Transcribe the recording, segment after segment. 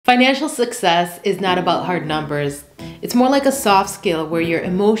Financial success is not about hard numbers. It's more like a soft skill where your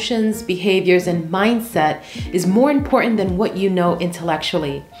emotions, behaviors, and mindset is more important than what you know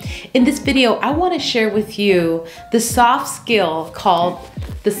intellectually. In this video, I want to share with you the soft skill called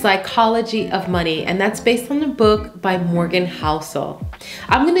The Psychology of Money, and that's based on a book by Housel.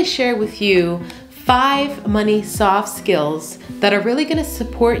 I'm going to share with you 5 money soft skills that are really going to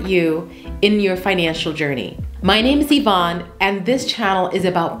support you in your financial journey. My name is Yvonne, and this channel is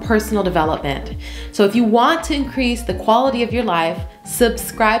about personal development. So if you want to increase the quality of your life,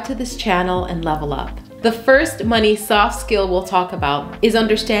 subscribe to this channel and level up. The first money soft skill we'll talk about is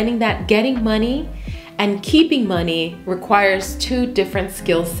understanding that getting money and keeping money requires 2 different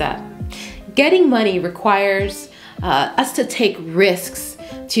skill sets. Getting money requires us to take risks,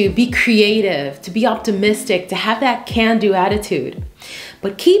 to be creative, to be optimistic, to have that can-do attitude.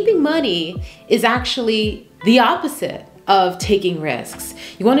 But keeping money is actually the opposite of taking risks.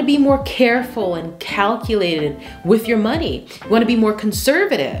 You want to be more careful and calculated with your money. You want to be more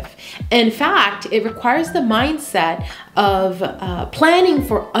conservative. In fact, it requires the mindset of planning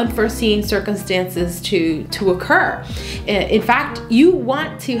for unforeseen circumstances to occur. In fact, you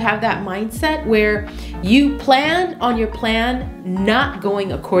want to have that mindset where you plan on your plan not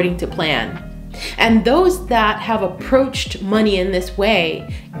going according to plan. And those that have approached money in this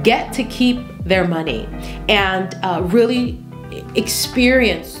way get to keep their money and really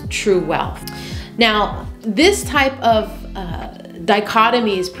experience true wealth. Now, this type of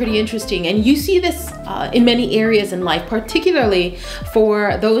dichotomy is pretty interesting, and you see this in many areas in life, particularly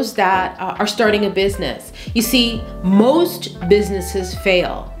for those that are starting a business. You see, most businesses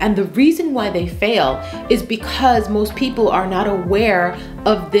fail, and the reason why they fail is because most people are not aware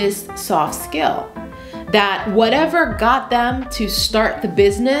of this soft skill, that whatever got them to start the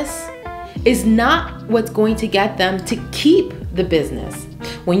business is not what's going to get them to keep the business.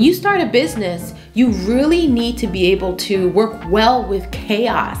 When you start a business, you really need to be able to work well with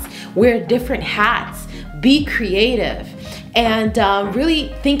chaos, wear different hats, be creative, and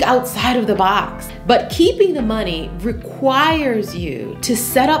really think outside of the box. But keeping the money requires you to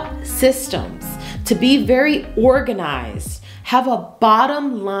set up systems, to be very organized, have a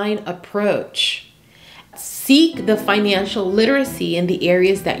bottom line approach. Seek the financial literacy in the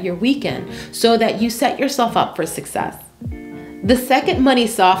areas that you're weak in so that you set yourself up for success. The second money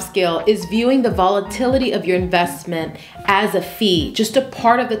soft skill is viewing the volatility of your investment as a fee, just a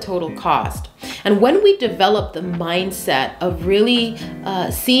part of the total cost. And when we develop the mindset of really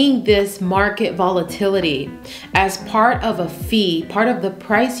seeing this market volatility as part of a fee, part of the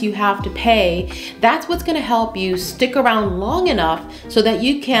price you have to pay, that's what's going to help you stick around long enough so that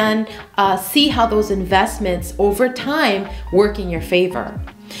you can see how those investments over time work in your favor.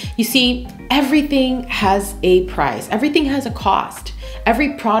 You see, everything has a price. Everything has a cost.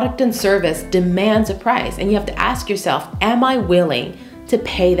 Every product and service demands a price, and you have to ask yourself, am I willing to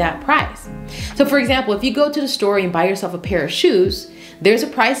pay that price? So for example, if you go to the store and buy yourself a pair of shoes, there's a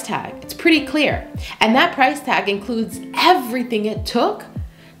price tag. It's pretty clear. And that price tag includes everything it took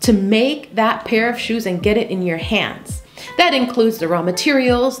to make that pair of shoes and get it in your hands. That includes the raw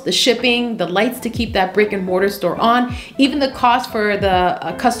materials, the shipping, the lights to keep that brick and mortar store on, even the cost for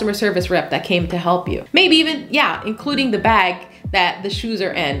the customer service rep that came to help you. Maybe even, including the bag that the shoes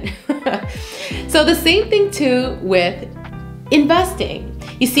are in. So the same thing too with investing.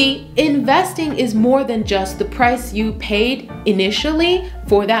 You see, investing is more than just the price you paid initially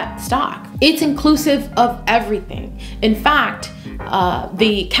for that stock. It's inclusive of everything. In fact,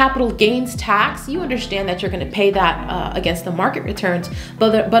 the capital gains tax, you understand that you're going to pay that against the market returns,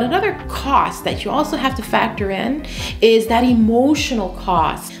 but another cost that you also have to factor in is that emotional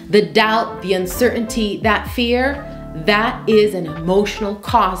cost, the doubt, the uncertainty, that fear. That is an emotional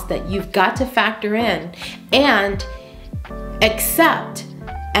cost that you've got to factor in and accept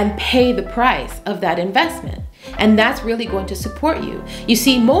and pay the price of that investment. And that's really going to support you. You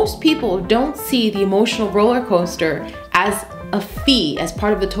see, most people don't see the emotional roller coaster as a fee, as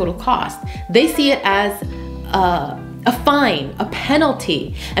part of the total cost. They see it as a fine, a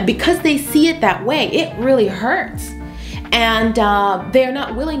penalty. And because they see it that way, it really hurts. And they're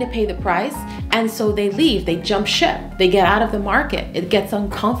not willing to pay the price. And so they leave, they jump ship, they get out of the market. It gets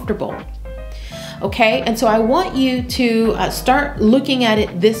uncomfortable. Okay, and so I want you to start looking at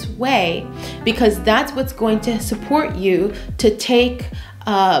it this way, because that's what's going to support you to take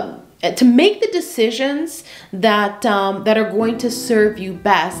to make the decisions that are going to serve you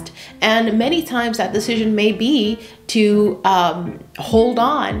best. And many times that decision may be to hold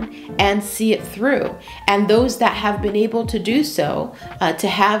on and see it through. And those that have been able to do so, to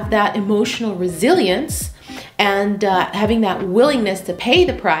have that emotional resilience and having that willingness to pay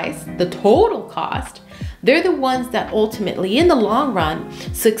the price, the total cost, they're the ones that ultimately, in the long run,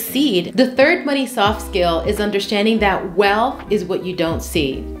 succeed. The third money soft skill is understanding that wealth is what you don't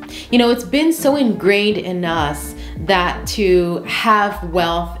see. You know, it's been so ingrained in us that to have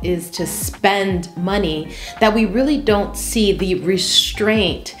wealth is to spend money that we really don't see the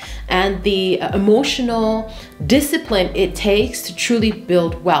restraint and the emotional discipline it takes to truly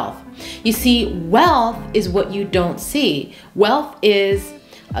build wealth. You see, wealth is what you don't see. Wealth is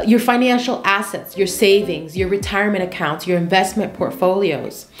your financial assets, your savings, your retirement accounts, your investment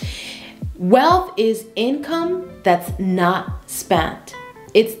portfolios. Wealth is income that's not spent.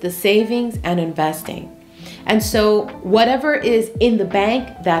 It's the savings and investing. And so whatever is in the bank,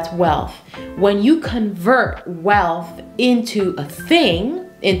 that's wealth. When you convert wealth into a thing,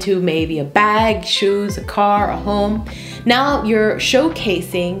 into maybe a bag, shoes, a car, a home, now you're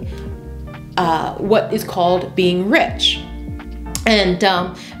showcasing what is called being rich. And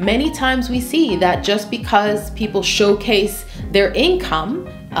many times we see that just because people showcase their income,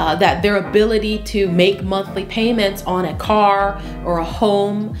 that their ability to make monthly payments on a car or a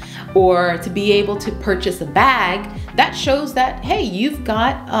home, or to be able to purchase a bag, that shows that, hey, you've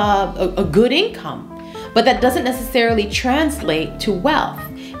got a good income. But that doesn't necessarily translate to wealth,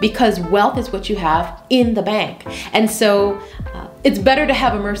 because wealth is what you have in the bank. And so it's better to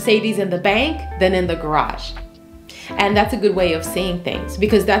have a Mercedes in the bank than in the garage. And that's a good way of seeing things,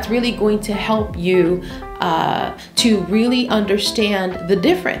 because that's really going to help you to really understand the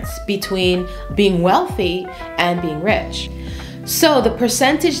difference between being wealthy and being rich. So the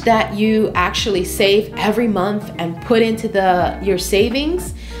percentage that you actually save every month and put into your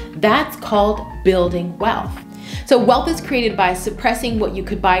savings, that's called building wealth. So wealth is created by suppressing what you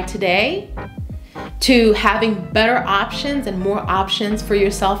could buy today to having better options and more options for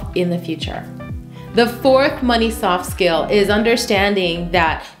yourself in the future. The fourth money soft skill is understanding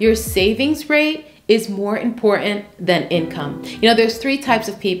that your savings rate is more important than income. You know, there's three types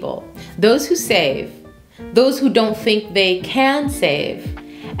of people: those who save, those who don't think they can save,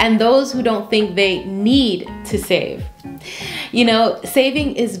 and those who don't think they need to save. You know,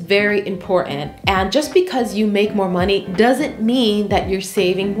 saving is very important, and just because you make more money doesn't mean that you're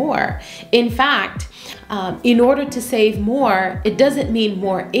saving more. In fact, in order to save more, it doesn't mean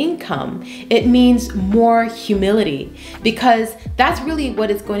more income. It means more humility, because that's really what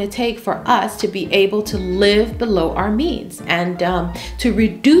it's going to take for us to be able to live below our means and to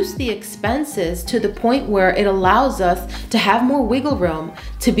reduce the expenses to the point where it allows us to have more wiggle room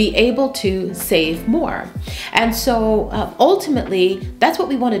to be able to save more. And so ultimately, that's what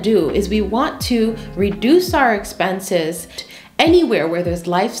we want to do, is we want to reduce our expenses. Anywhere where there's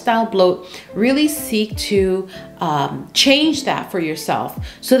lifestyle bloat, really seek to change that for yourself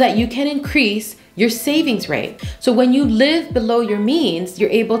so that you can increase your savings rate. So when you live below your means, you're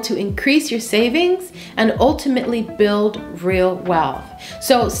able to increase your savings and ultimately build real wealth.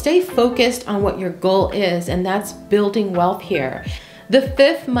 So stay focused on what your goal is, and that's building wealth here. The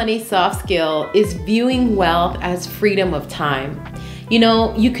fifth money soft skill is viewing wealth as freedom of time. You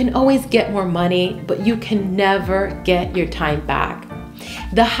know, you can always get more money, but you can never get your time back.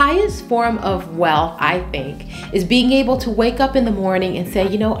 The highest form of wealth, I think, is being able to wake up in the morning and say,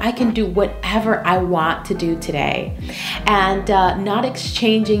 you know, I can do whatever I want to do today, and not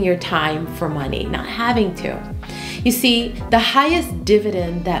exchanging your time for money, not having to. You see, the highest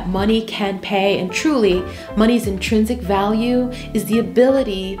dividend that money can pay, and truly money's intrinsic value, is the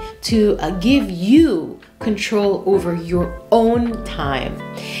ability to give you control over your own time.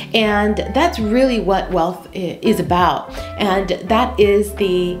 And that's really what wealth is about. And that is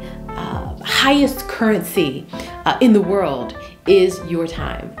the highest currency in the world, is your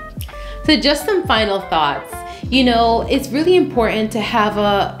time. So just some final thoughts. You know, it's really important to have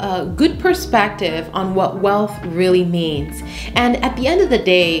a good perspective on what wealth really means. And at the end of the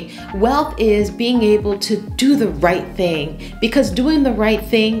day, wealth is being able to do the right thing, because doing the right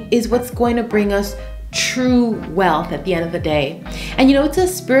thing is what's going to bring us true wealth at the end of the day. And you know, it's a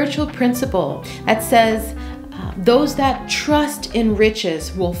spiritual principle that says those that trust in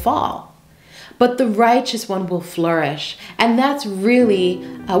riches will fall, but the righteous one will flourish. And that's really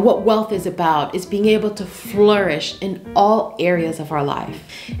what wealth is about, is being able to flourish in all areas of our life.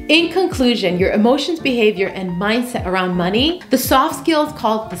 In conclusion, your emotions, behavior, and mindset around money, the soft skills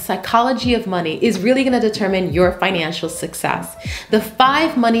called the psychology of money, is really going to determine your financial success. The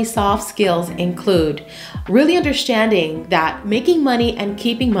 5 money soft skills include really understanding that making money and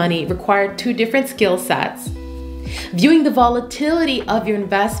keeping money require 2 different skill sets. Viewing the volatility of your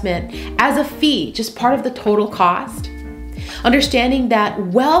investment as a fee, just part of the total cost. Understanding that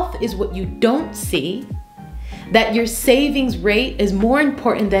wealth is what you don't see. that your savings rate is more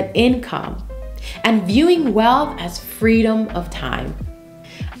important than income, and viewing wealth as freedom of time.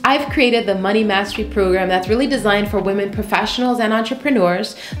 I've created the Money Mastery program that's really designed for women professionals and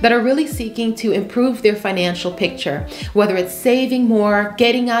entrepreneurs that are really seeking to improve their financial picture, whether it's saving more,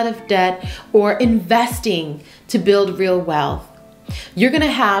 getting out of debt, or investing to build real wealth. You're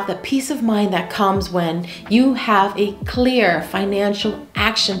gonna have the peace of mind that comes when you have a clear financial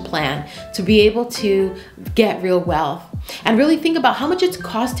action plan to be able to get real wealth. And really think about how much it's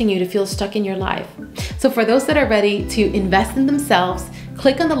costing you to feel stuck in your life. So for those that are ready to invest in themselves,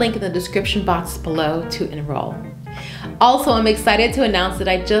 click on the link in the description box below to enroll. Also, I'm excited to announce that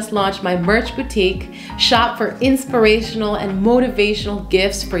I just launched my merch boutique. Shop for inspirational and motivational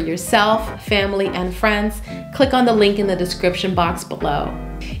gifts for yourself, family, and friends. Click on the link in the description box below.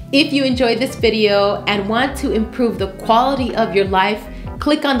 If you enjoyed this video and want to improve the quality of your life,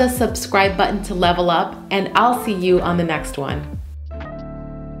 click on the subscribe button to level up, and I'll see you on the next one.